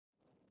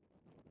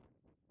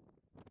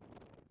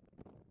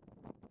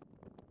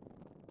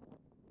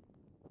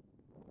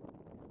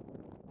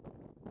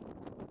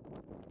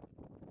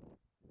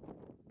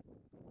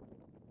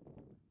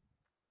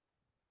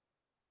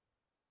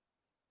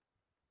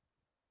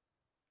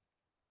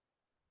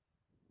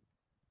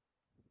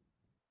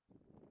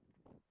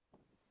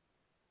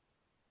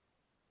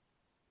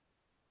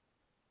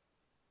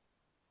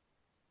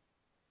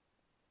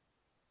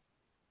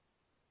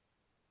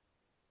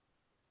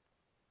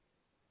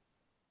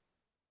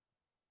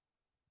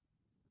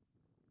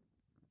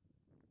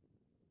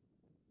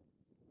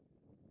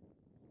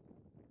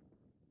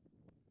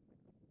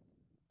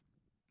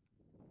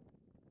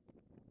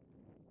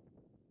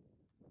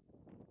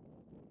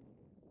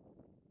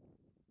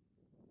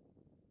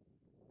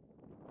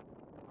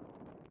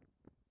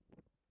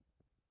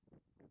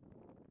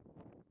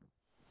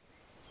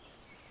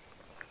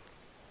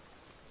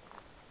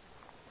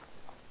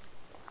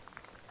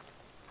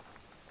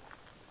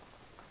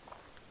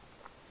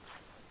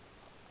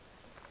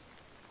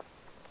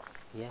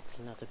Yet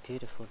another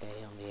beautiful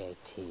day on the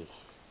AT.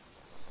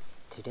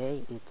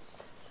 Today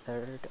it's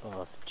 3rd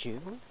of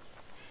June,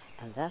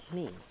 and that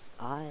means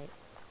I've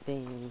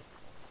been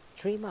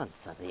 3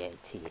 months on the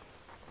AT.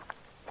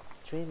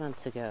 3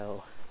 months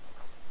ago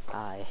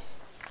I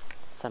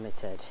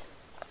summited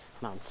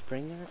Mount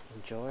Springer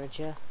in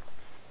Georgia,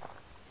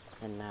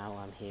 and now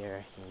I'm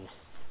here in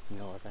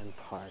northern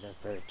part of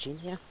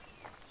Virginia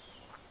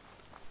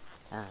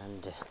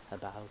and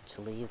about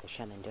to leave the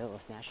Shenandoah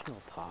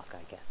National Park,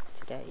 I guess,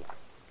 today.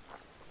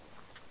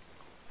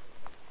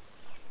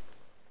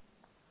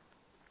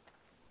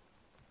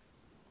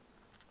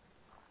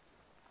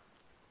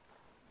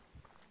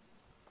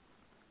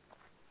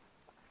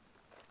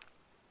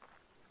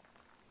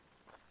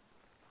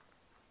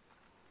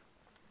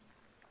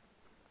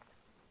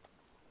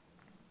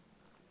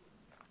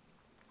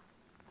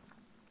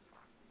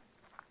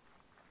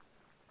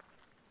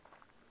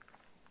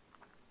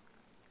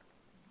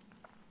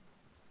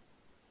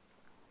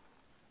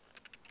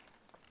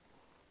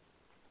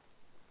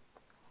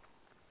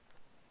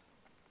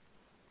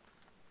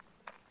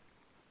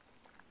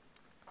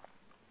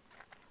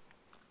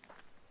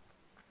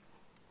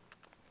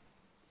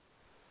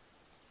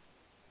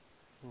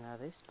 Now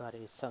this buddy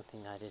is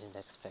something I didn't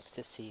expect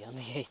to see on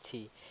the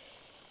AT,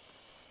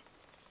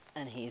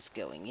 and he's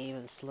going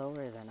even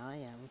slower than I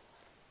am.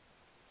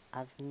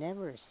 I've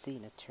never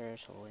seen a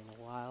turtle in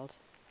the wild,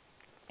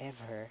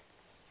 ever.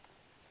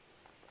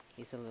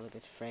 He's a little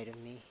bit afraid of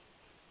me.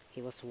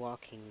 He was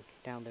walking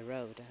down the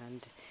road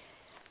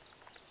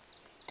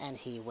and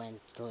he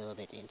went a little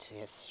bit into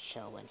his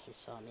shell when he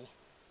saw me.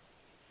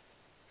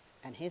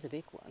 And here's a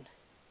big one.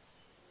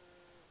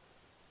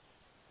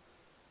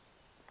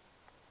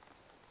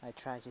 I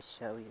tried to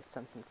show you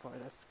something for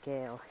the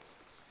scale.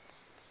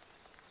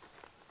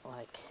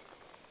 Like,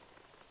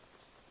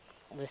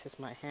 this is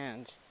my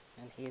hand,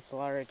 and he's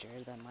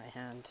larger than my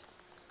hand.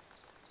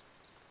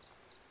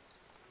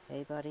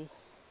 Hey buddy,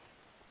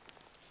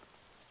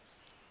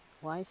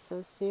 why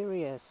so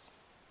serious?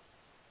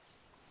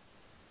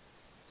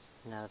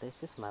 Now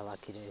this is my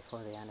lucky day for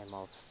the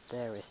animals.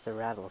 There is the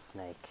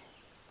rattlesnake.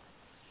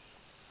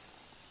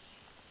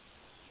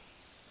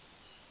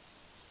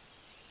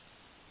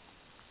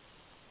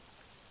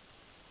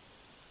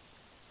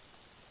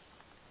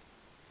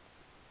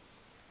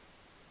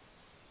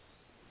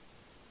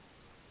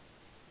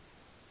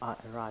 I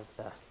arrived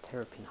at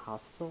Terrapin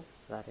Hostel,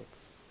 that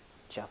it's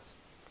just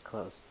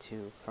close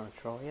to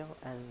Front Royal,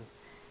 and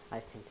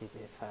I seem to be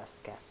the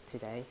first guest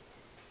today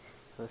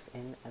who's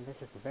in, and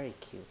this is a very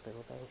cute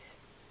little base.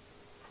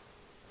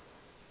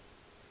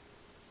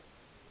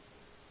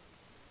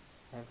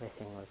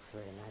 Everything looks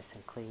very nice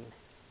and clean,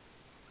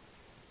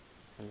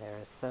 and there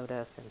are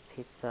sodas and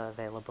pizza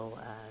available,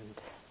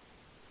 and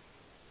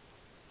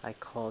I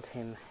called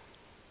him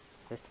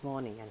this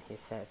morning and he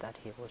said that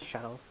he will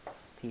shuttle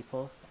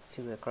people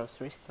to the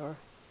grocery store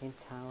in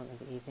town in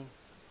the evening.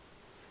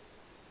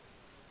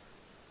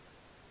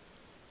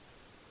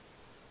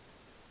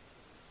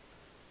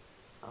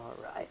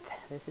 Alright,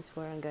 this is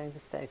where I'm going to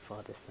stay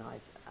for this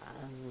night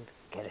and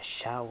get a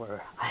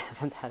shower. I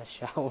haven't had a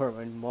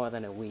shower in more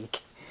than a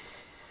week.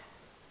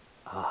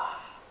 I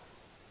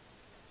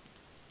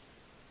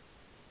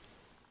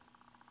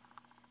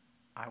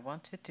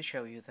wanted to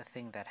show you the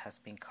thing that has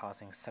been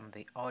causing some of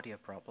the audio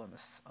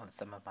problems on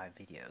some of my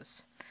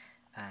videos.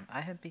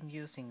 I have been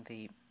using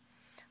the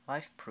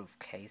life-proof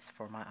case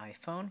for my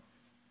iPhone,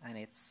 and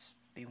it's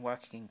been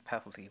working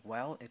perfectly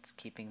well. It's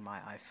keeping my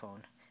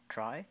iPhone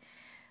dry.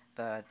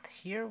 But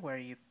here where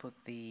you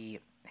put the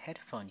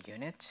headphone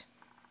unit,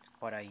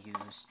 what I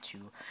use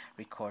to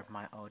record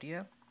my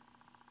audio,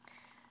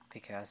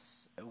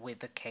 because with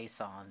the case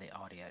on, the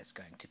audio is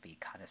going to be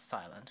kind of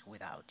silent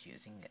without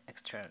using an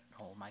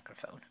external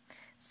microphone.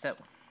 So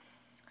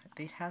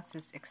it has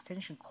this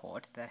extension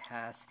cord that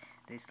has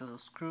these little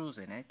screws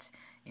in it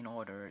in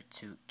order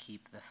to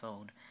keep the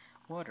phone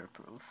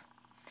waterproof.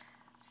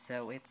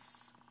 So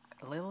it's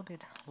a little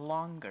bit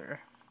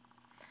longer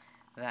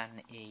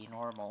than a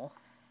normal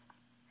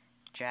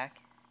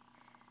jack.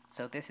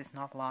 So this is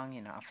not long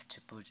enough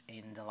to put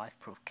in the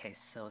life-proof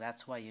case, so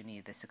that's why you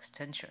need this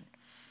extension.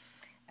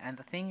 And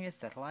the thing is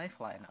that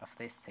lifeline of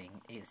this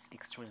thing is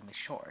extremely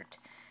short.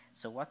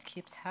 So what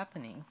keeps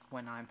happening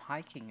when I'm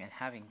hiking and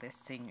having this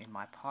thing in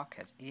my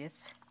pocket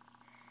is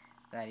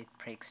that it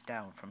breaks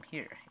down from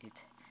here.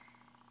 It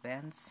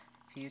bends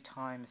a few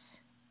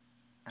times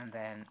and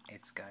then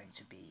it's going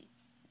to be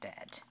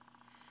dead.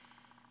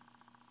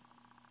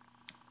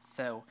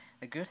 So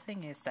the good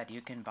thing is that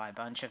you can buy a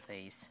bunch of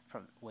these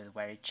with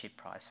very cheap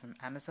price from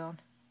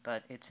Amazon,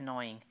 but it's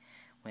annoying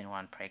when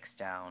one breaks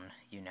down.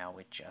 You know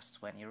it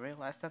just when you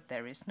realize that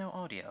there is no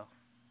audio.